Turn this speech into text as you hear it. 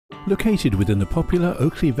Located within the popular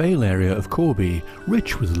Oakley Vale area of Corby,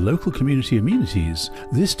 rich with local community amenities,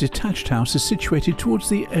 this detached house is situated towards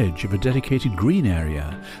the edge of a dedicated green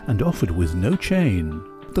area and offered with no chain.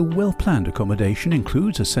 The well-planned accommodation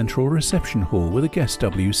includes a central reception hall with a guest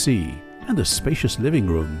WC and a spacious living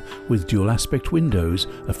room with dual-aspect windows,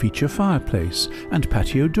 a feature fireplace and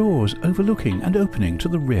patio doors overlooking and opening to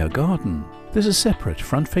the rear garden. There's a separate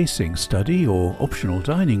front-facing study or optional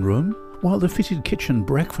dining room, while the fitted kitchen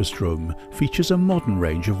breakfast room features a modern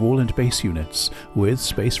range of wall and base units with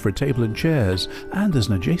space for a table and chairs, and there's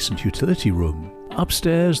an adjacent utility room.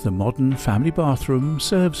 Upstairs, the modern family bathroom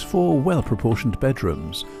serves 4 well-proportioned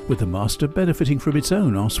bedrooms, with the master benefiting from its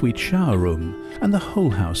own ensuite shower room, and the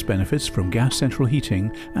whole house benefits from gas central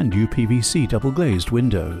heating and UPVC double-glazed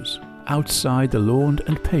windows. Outside, the lawned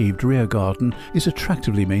and paved rear garden is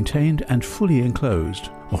attractively maintained and fully enclosed,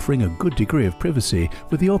 offering a good degree of privacy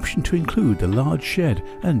with the option to include the large shed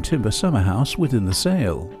and timber summer house within the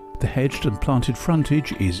sale. The hedged and planted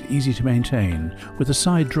frontage is easy to maintain, with a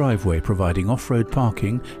side driveway providing off-road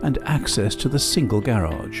parking and access to the single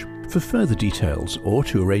garage. For further details or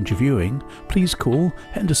to arrange a viewing, please call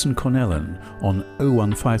Henderson Connellan on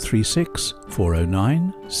 01536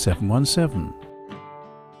 409 717.